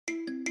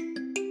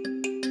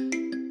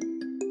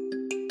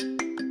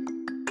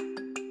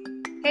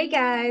Hey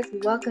guys,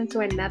 welcome to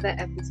another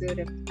episode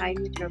of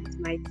Tiny Drops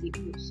Mighty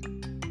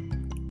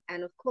Ocean.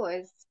 And of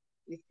course,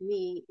 with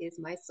me is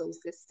my soul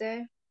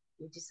sister,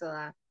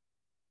 Mojisola.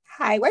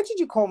 Hi, why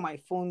did you call my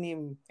full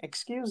name?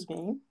 Excuse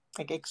me.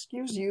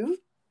 Excuse you?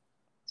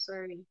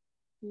 Sorry,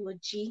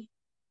 Moji.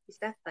 Is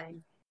that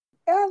fine?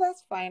 Yeah,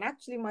 that's fine.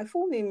 Actually, my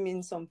full name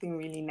means something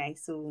really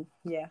nice. So,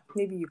 yeah,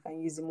 maybe you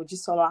can use emoji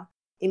solar.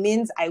 It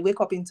means I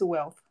wake up into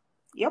wealth.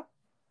 Yep.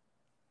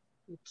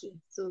 Okay,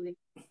 so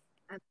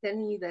I'm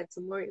telling you that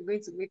tomorrow you're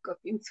going to wake up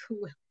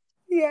into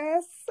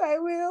Yes, I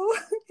will.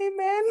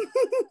 Amen.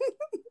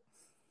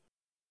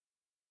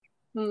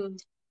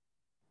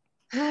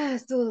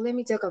 So let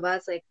me talk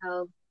about like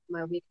how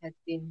my week has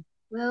been.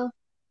 Well,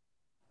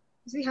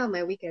 see how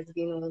my week has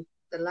been, or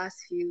the last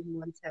few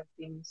months have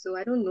been. So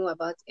I don't know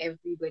about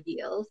everybody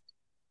else,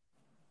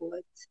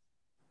 but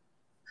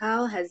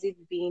how has it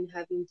been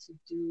having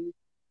to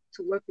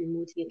work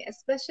remotely,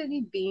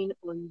 especially being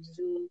on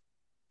Zoom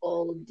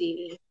all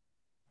day,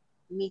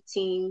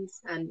 meetings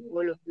and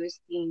all of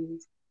those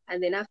things.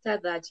 And then after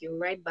that, you're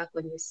right back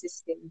on your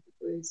system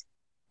because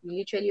you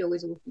literally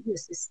always work with your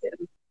system.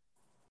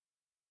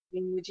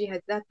 Muji,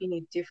 has that been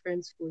a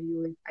difference for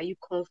you? Are you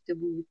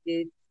comfortable with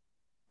it?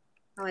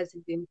 How has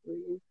it been for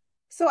you?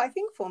 So I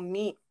think for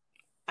me,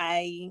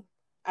 I've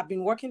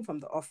been working from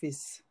the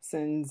office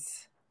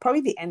since probably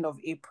the end of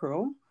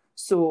April.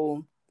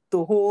 So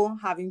the whole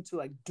having to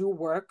like do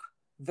work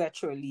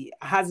virtually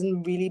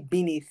hasn't really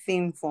been a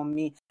thing for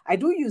me. I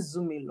do use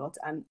Zoom a lot,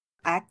 and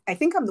I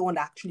think I'm the one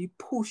that actually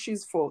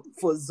pushes for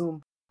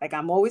Zoom. Like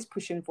I'm always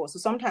pushing for. So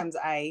sometimes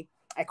I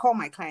call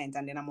my client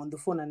and then I'm on the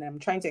phone and I'm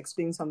trying to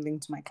explain something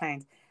to my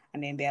client,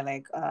 and then they're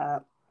like,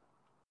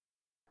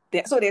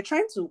 they're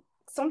trying to,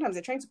 sometimes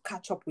they're trying to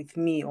catch up with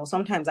me, or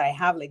sometimes I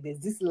have like there's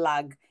this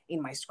lag in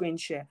my screen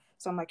share.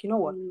 So I'm like, you know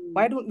what?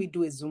 Why Mm, don't we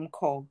do a Zoom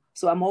call?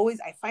 So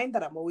I find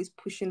that I'm always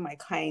pushing my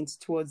clients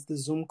towards the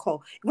Zoom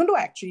call, even though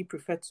I actually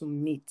prefer to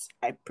meet.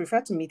 I prefer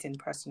to meet in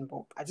person,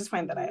 but I just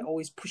find that I mhm.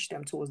 always push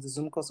them towards the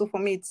Zoom call. So for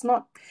me, it's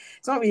not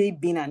really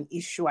been an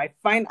issue. I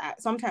find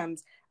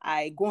sometimes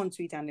I go on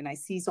Twitter and then I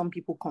see some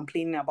people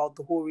complaining about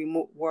the whole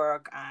remote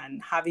work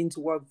and having to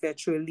work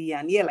virtually.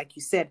 And yeah, like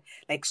you said,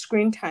 like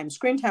screen time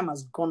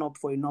has gone up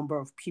for a number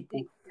of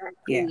people. Exactly,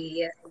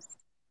 Yeah. yes.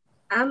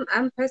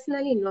 I'm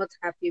personally not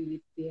happy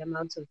with the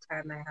amount of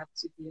time I have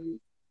to be on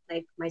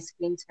like my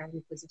screen time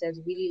because it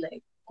has really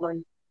like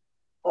gone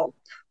up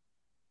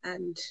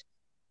and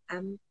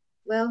I'm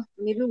well,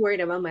 maybe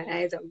worried about my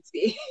eyes, I would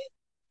say.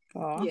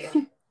 Oh. Yeah.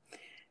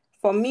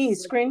 For me, But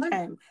screen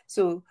time.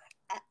 So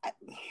I,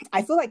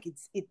 I feel like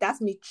that's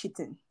me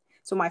cheating.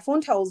 So my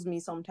phone tells me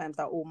sometimes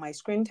that, oh, my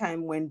screen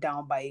time went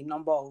down by a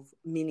number of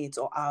minutes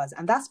or hours,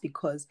 and that's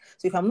because,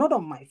 so if I'm not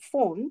on my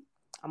phone,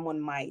 I'm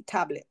on my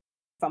tablet.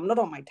 If I'm not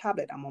on my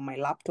tablet, I'm on my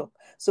laptop.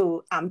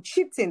 So I'm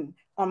cheating.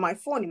 On my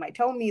phone, it might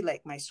tell me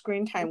like my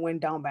screen time went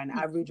down by an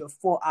average of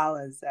 4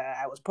 hours.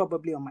 I was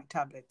probably on my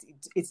tablet.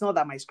 It's not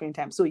that my screen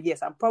time. So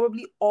yes, I'm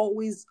probably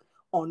always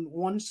on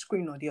one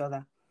screen or the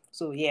other.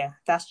 So yeah,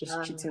 that's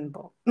just cheating,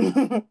 um,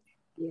 but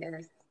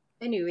yes.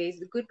 Anyways,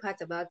 the good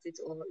part about it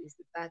all is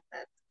the fact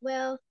that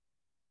well,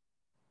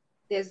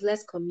 there's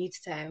less commute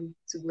time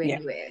to go yeah,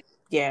 anywhere.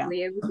 yeah.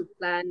 We're able to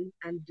plan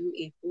and do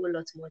a whole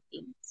lot more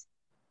things.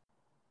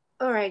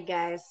 All right,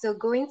 guys. So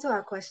going to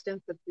our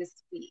question for this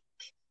week,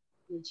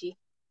 Uji.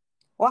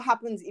 What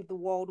happens if the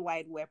World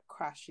Wide Web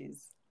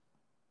crashes?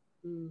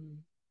 Hmm.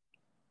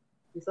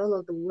 With all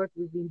of the work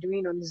we've been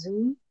doing on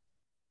Zoom,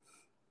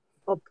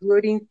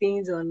 uploading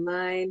things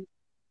online,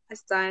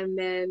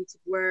 assignments,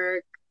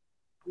 work,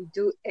 we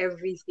do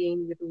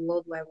everything with the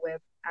World Wide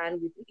Web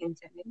and with the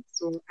internet.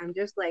 So I'm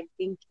just like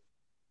thinking,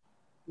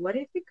 what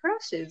if it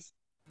crashes?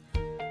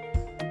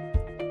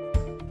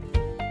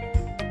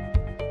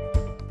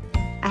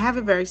 I have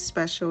a very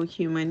special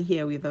human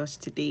here with us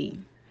today.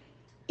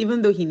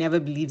 Even though he never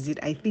believes it,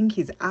 I think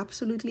he's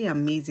absolutely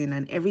amazing,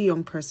 and every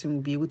young person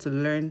will be able to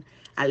learn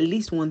at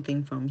least one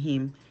thing from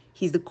him.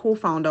 He's the co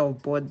founder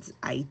of Boards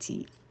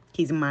IT.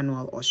 He's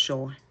Emmanuel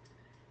Oshaw,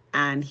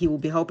 and he will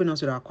be helping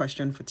us with our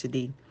question for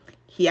today.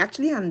 He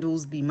actually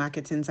handles the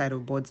marketing side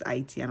of Boards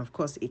IT and, of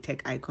course, a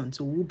tech icon.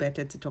 So, who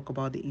better to talk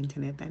about the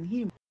internet than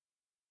him?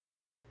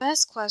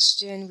 First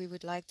question we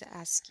would like to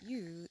ask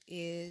you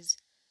is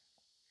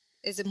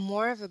it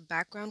more of a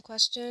background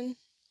question?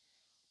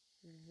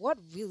 What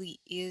really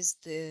is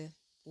the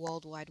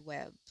World Wide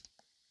Web?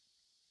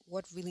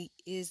 What really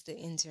is the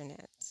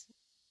internet?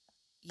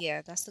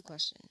 Yeah, that's the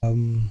question.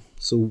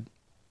 So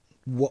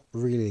what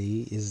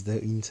really is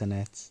the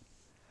internet?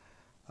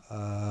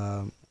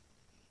 Um,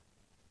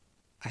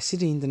 I see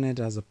the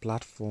internet as a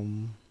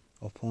platform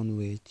upon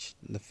which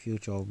the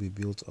future will be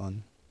built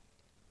on.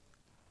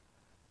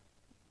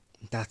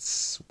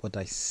 That's what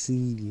I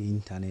see the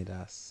internet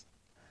as.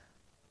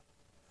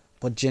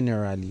 But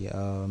generally,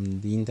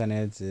 the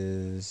internet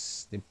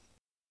is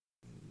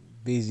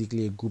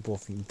basically a group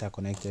of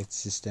interconnected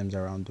systems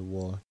around the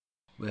world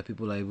where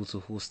people are able to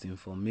host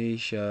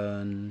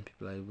information,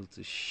 people are able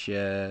to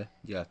share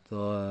their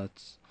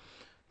thoughts,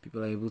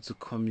 people are able to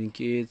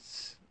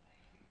communicate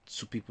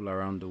to people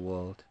around the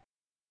world.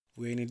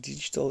 We're in a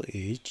digital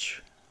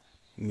age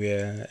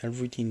where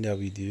everything that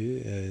we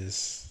do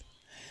is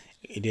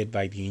aided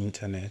by the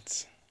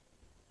internet.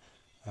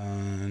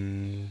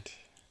 And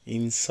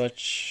in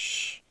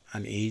such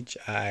an age,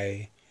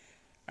 I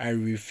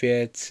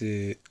refer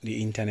to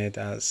the internet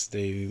as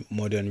the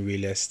modern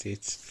real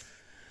estate.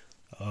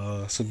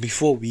 So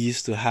before we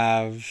used to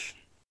have,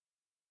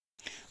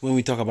 when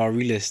we talk about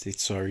real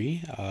estate,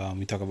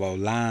 we talk about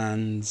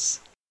lands,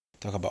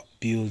 talk about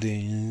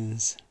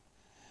buildings,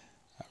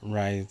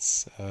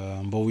 right?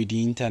 But with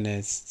the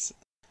internet,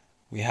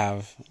 we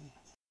have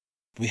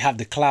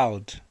the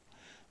cloud,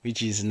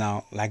 which is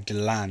now like the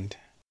land,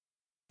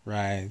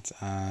 right?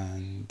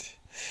 And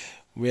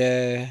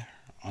where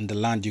on the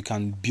land you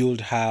can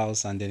build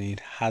house and then it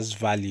has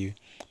value.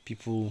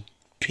 People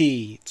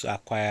pay to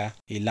acquire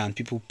a land.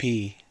 People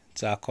pay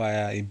to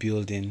acquire a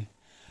building.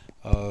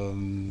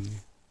 With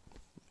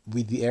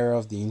the era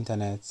of the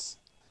internet,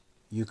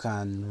 you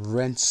can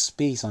rent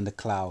space on the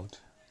cloud.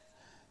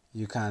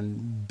 You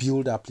can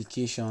build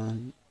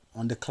application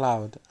on the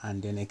cloud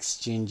and then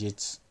exchange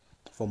it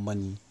for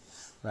money,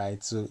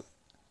 right? So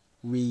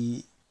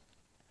we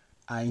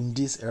are in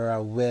this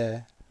era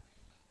where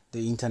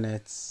the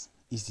internet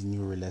is the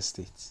new real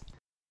estate.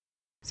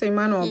 So,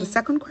 Emmanuel, the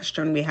second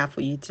question we have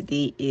for you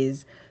today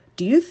is,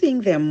 do you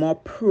think there are more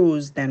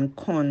pros than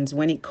cons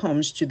when it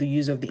comes to the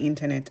use of the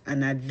internet,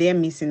 and are there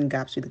missing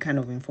gaps with the kind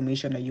of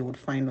information that you would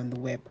find on the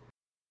web?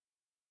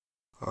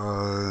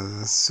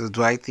 So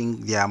do I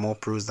think there are more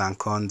pros than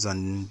cons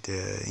on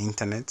the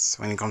internet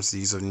when it comes to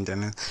the use of the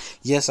internet?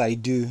 Yes, I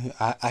do.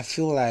 I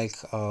feel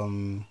like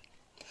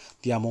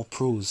there are more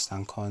pros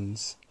than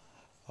cons.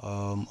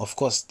 Of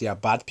course, there are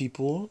bad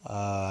people.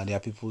 There are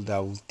people that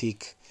will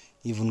take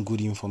even good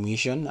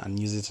information and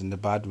use it in the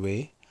bad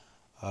way.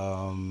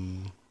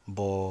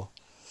 But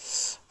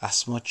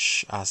as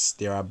much as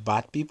there are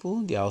bad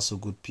people, there are also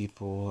good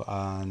people.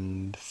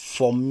 And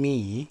for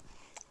me,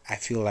 I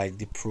feel like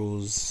the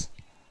pros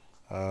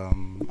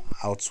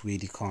outweigh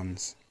the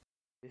cons.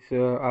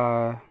 So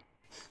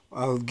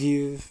I'll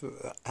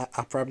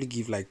probably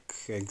give like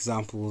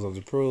examples of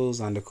the pros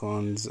and the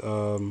cons.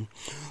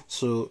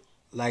 So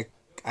like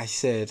I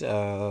said,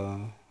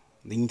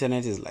 the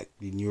internet is like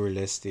the new real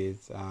estate,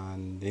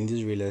 and in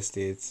this real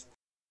estate,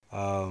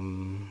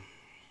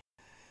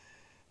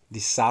 the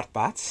sad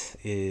part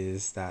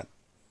is that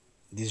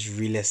this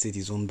real estate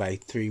is owned by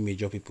three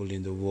major people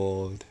in the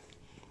world.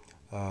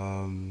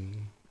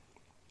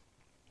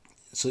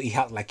 So it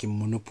has like a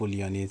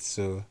monopoly on it.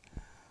 So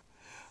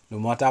no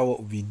matter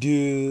what we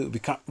do, we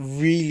can't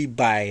really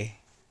buy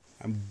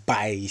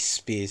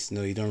space.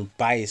 No, you don't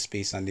buy a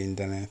space on the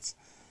internet.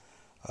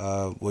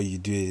 What you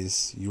do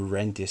is you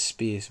rent a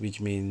space,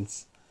 which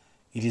means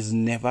it is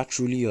never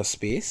truly your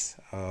space.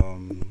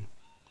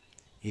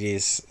 It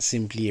is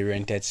simply a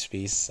rented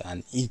space,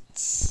 and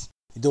it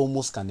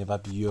almost can never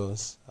be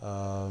yours.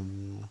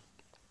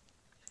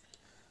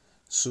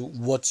 So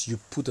what you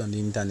put on the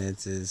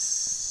internet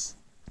is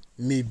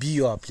maybe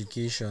your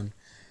application,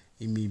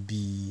 it may be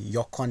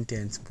your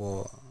content,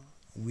 but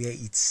where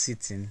it's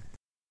sitting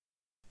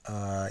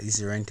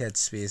is a rented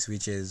space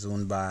which is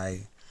owned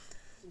by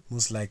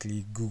most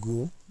likely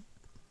Google,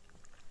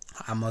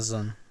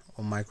 Amazon,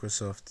 or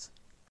Microsoft.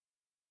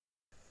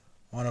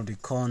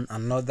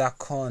 Another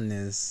con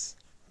is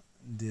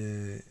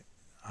the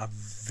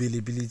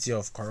availability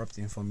of corrupt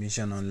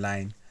information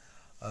online.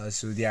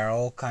 So there are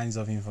all kinds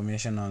of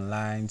information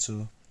online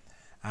too,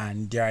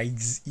 and they are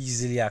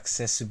easily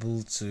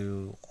accessible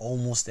to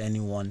almost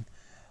anyone,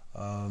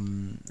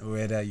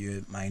 whether you're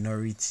a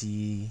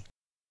minority,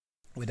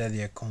 whether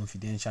they're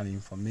confidential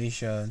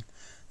information.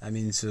 I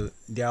mean, so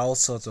there are all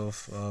sorts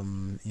of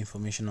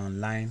information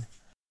online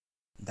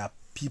that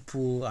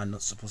people are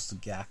not supposed to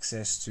get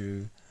access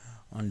to.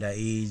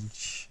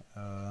 Underage,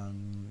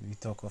 we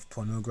talk of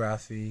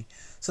pornography.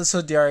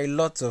 So there are a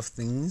lot of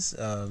things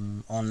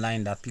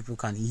online that people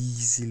can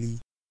easily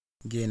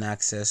gain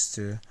access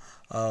to.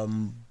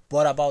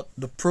 But about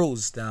the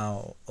pros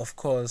now, of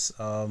course,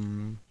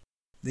 the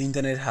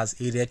internet has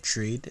aided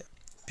trade.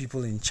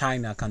 People in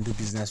China can do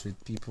business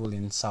with people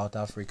in South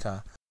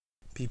Africa.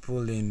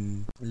 People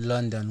in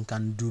London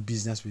can do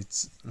business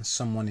with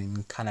someone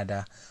in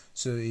Canada.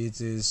 So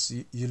it is,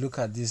 you look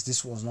at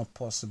this was not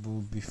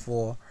possible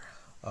before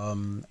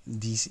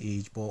this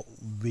age, but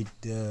with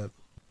the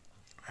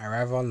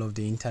arrival of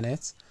the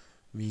internet,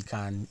 we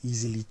can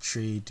easily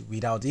trade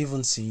without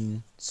even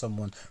seeing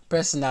someone.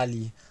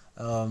 Personally,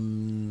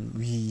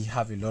 we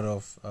have a lot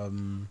of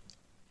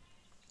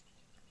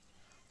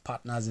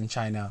partners in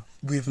China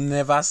we've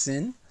never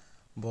seen,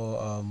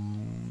 but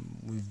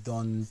we've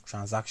done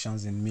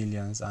transactions in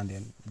millions, and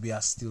then we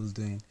are still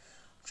doing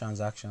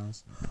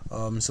transactions.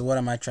 So what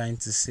am I trying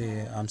to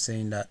say? I'm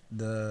saying that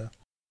the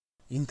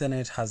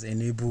internet has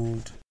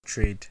enabled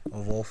trade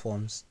of all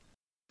forms.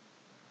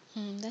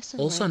 That's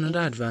Also,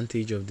 another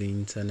advantage of the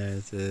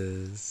internet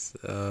is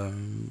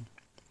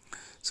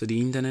so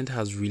the internet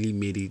has really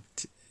made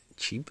it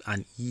cheap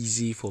and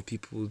easy for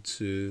people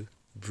to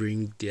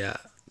bring their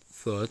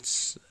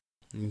thoughts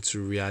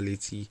into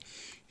reality.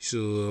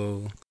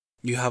 So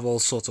you have all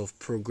sorts of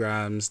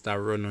programs that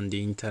run on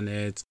the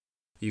internet.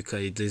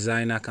 A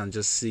designer can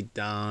just sit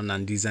down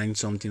and design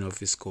something off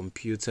his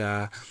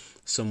computer.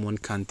 Someone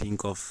can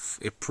think of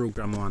a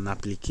program or an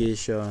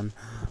application,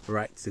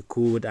 write the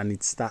code, and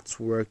it starts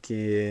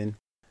working.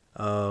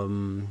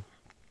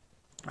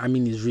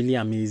 It's really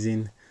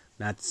amazing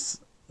that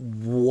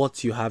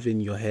what you have in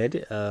your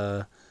head,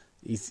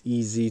 it's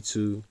easy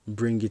to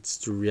bring it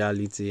to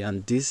reality,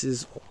 and this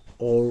is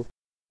all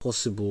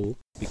possible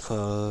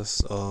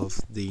because of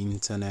the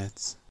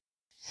internet.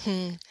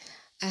 Hmm.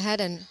 I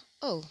had an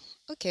oh,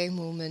 okay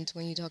moment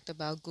when you talked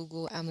about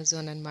Google,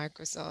 Amazon, and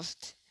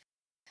Microsoft.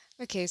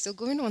 Okay, so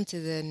going on to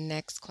the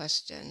next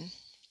question.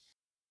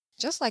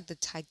 Just like the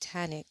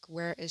Titanic,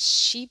 where a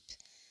ship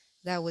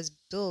that was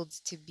built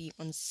to be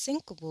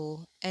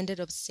unsinkable ended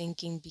up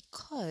sinking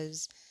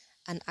because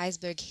an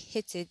iceberg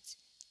hit it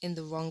in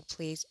the wrong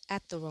place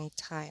at the wrong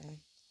time.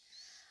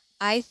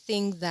 I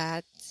think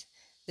that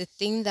the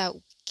thing that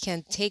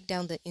can take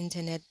down the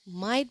internet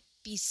might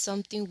be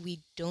something we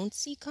don't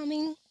see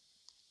coming.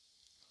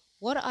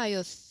 What are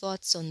your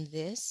thoughts on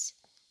this?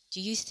 Do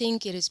you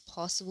think it is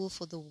possible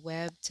for the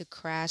web to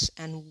crash,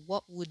 and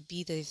what would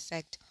be the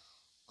effect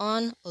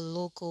on a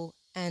local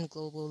and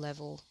global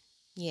level?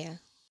 Yeah.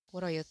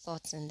 What are your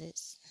thoughts on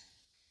this?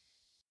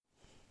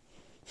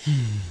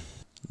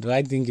 Do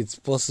I think it's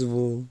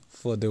possible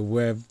for the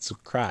web to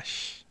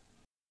crash?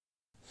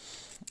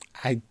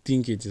 I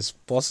think it is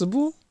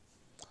possible.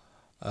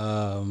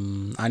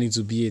 And it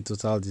will be a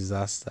total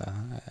disaster.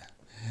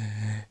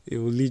 It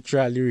will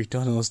literally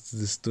return us to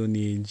the Stone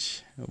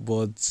Age.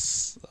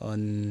 But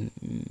on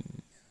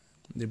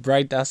the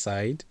brighter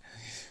side,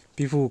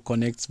 people will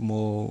connect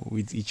more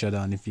with each other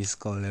on a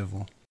physical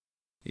level.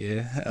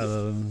 Yeah,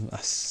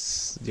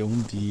 as there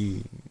won't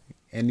be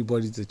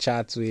anybody to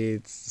chat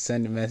with,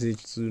 send a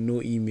message to,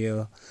 no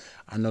email,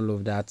 and all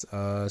of that.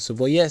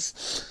 But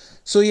yes,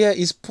 so yeah,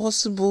 it's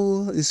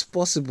possible. It's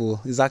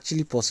possible. It's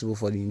actually possible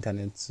for the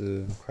internet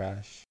to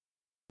crash.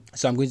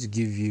 So I'm going to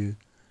give you.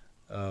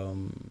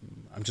 I'm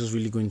just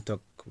really going to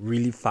talk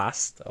really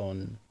fast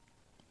on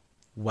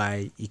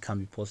why it can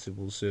be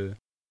possible. So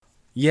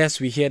yes,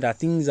 we hear that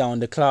things are on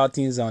the cloud.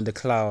 Things are on the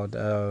cloud.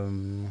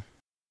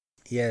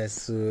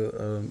 Yes,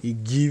 so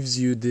it gives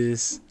you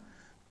this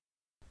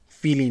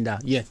feeling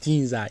that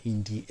things are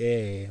in the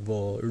air,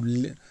 but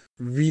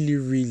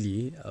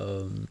really,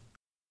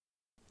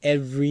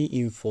 every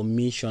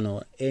information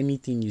or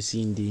anything you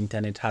see in the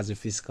internet has a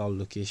physical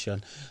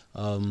location.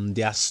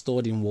 They are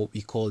stored in what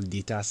we call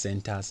data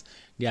centers.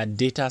 There are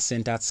data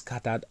centers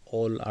scattered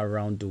all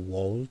around the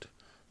world,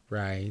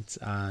 right?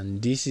 And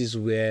this is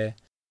where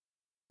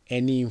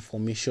any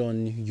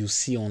information you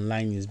see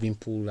online is being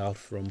pulled out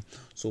from.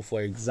 So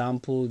for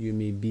example, you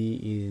may be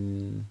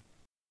in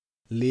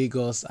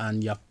Lagos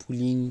and you're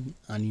pulling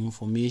an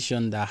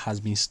information that has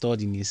been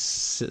stored in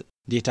this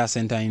data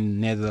center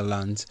in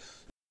Netherlands.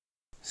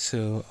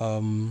 So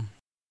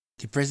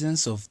the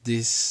presence of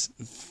this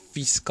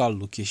physical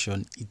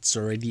location, it's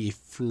already a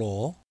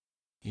flaw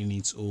in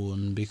its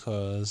own,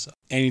 because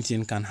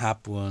anything can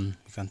happen.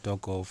 You can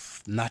talk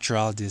of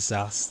natural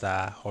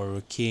disaster,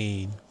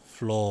 hurricane,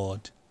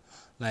 flood,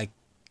 like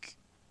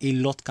a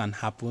lot can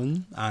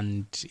happen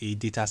and a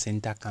data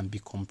center can be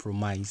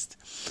compromised.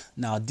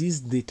 Now,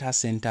 these data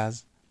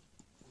centers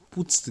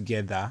put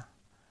together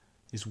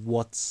is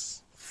what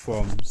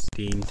forms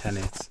the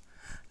internet.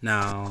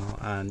 Now,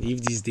 and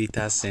if these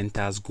data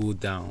centers go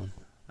down,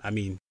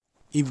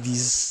 if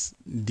these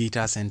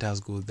data centers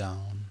go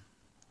down,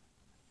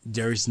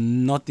 there is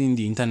nothing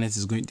the internet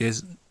is going,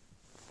 there's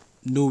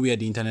nowhere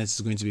the internet is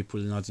going to be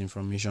pulling out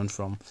information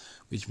from,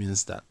 which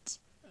means that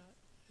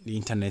the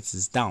internet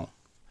is down.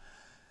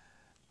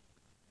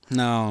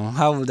 Now,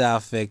 how would that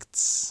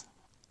affect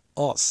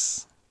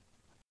us?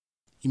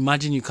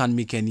 Imagine you can't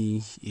make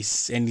any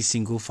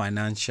single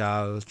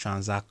financial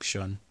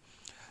transaction.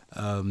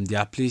 There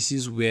are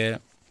places where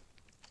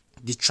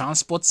the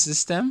transport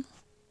system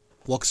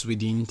works with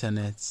the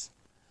internet.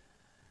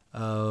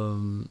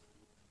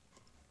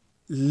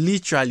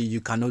 Literally,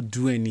 you cannot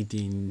do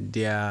anything.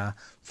 There are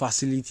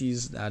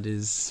facilities that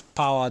is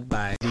powered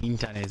by the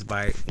internet,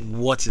 by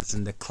what is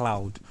in the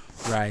cloud,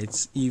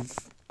 right? If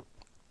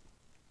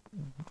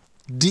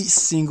this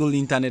single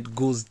internet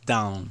goes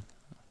down,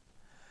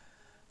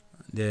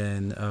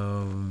 then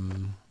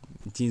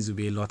things will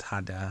be a lot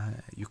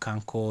harder. You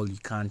can't call, you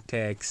can't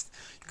text,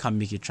 you can't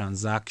make a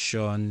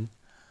transaction.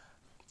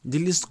 The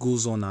list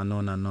goes on and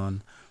on and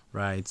on,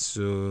 right?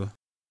 So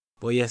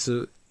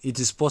it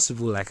is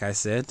possible. Like I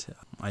said,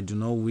 I do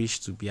not wish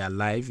to be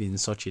alive in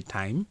such a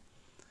time,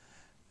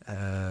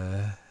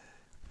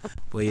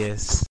 but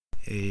yes,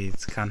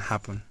 it can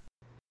happen.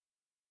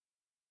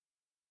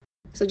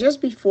 So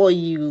just before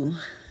you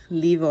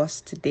leave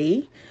us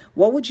today,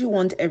 what would you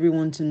want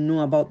everyone to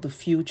know about the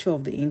future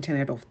of the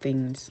Internet of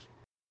Things?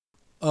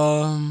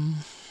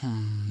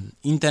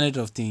 Internet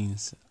of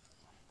Things,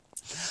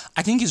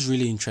 I think it's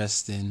really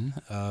interesting.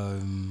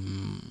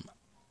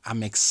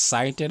 I'm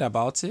excited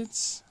about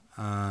it,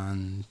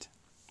 and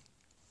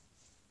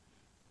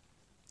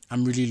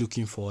I'm really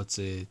looking forward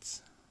to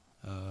it.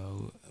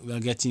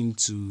 We're getting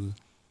to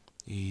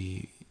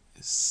a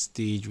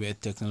stage where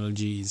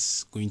technology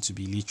is going to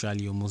be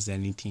literally almost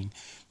anything,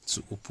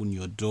 to open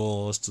your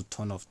doors, to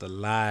turn off the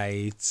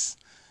lights,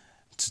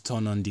 to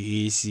turn on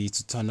the AC,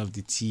 to turn off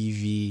the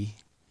TV,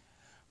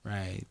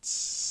 right?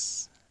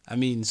 I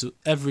mean, so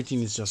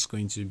everything is just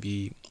going to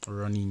be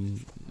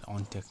running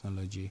on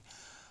technology.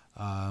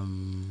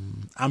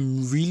 I'm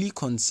really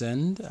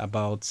concerned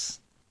about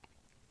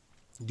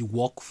the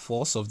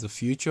workforce of the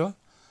future,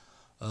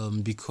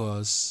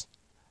 because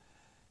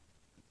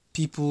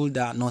people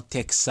that are not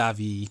tech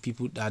savvy,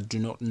 people that do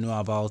not know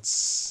about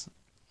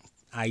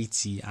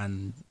IT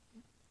and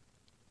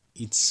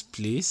its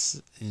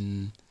place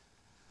in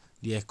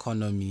the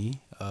economy,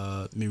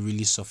 may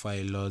really suffer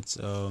a lot.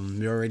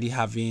 We're already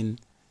having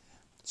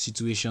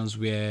situations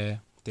where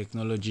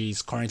technology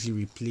is currently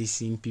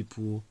replacing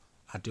people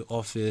at the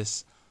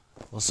office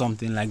or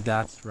something like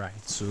that,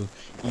 right? So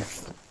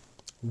if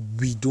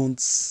we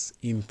don't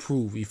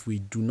improve, if we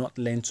do not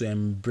learn to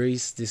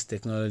embrace this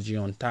technology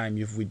on time,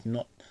 if we do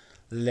not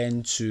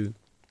learn to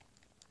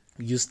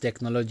use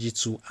technology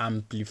to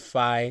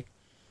amplify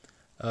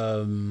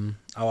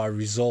our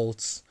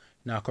results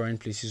in our current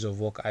places of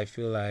work, I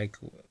feel like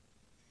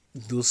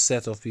those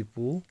set of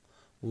people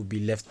will be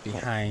left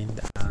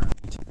behind,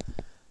 and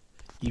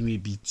it may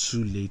be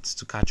too late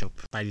to catch up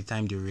by the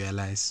time they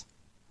realize.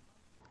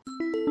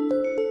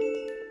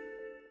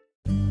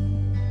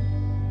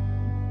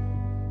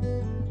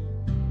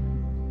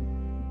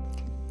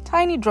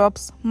 Tiny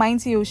drops,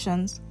 mighty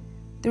oceans.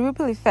 The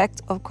ripple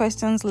effect of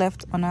questions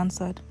left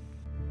unanswered.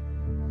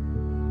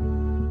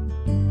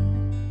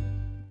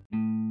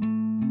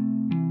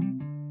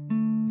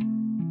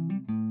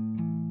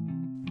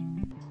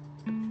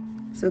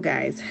 So,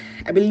 guys,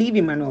 I believe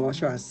Emmanuel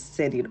Osho has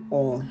said it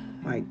all.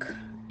 Like,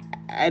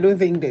 I don't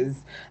think there's,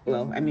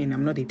 well, I mean,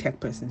 I'm not a tech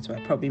person, so I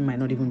probably might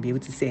not even be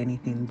able to say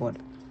anything. But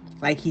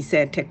like he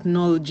said,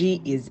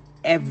 technology is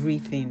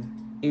everything.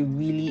 It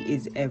really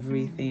is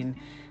everything.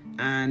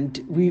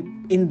 And we,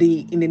 in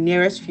the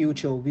nearest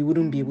future, we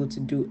wouldn't be able to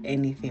do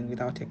anything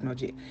without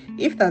technology,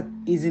 if that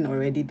isn't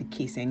already the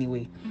case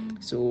anyway.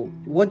 So,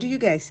 what do you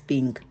guys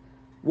think?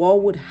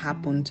 What would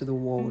happen to the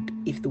world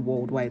if the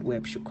World Wide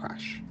Web should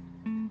crash?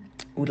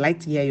 Would like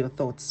to hear your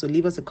thoughts, so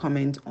leave us a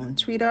comment on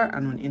Twitter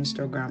and on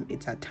Instagram.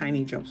 It's at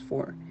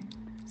TinyDrops4.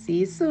 See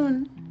you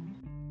soon.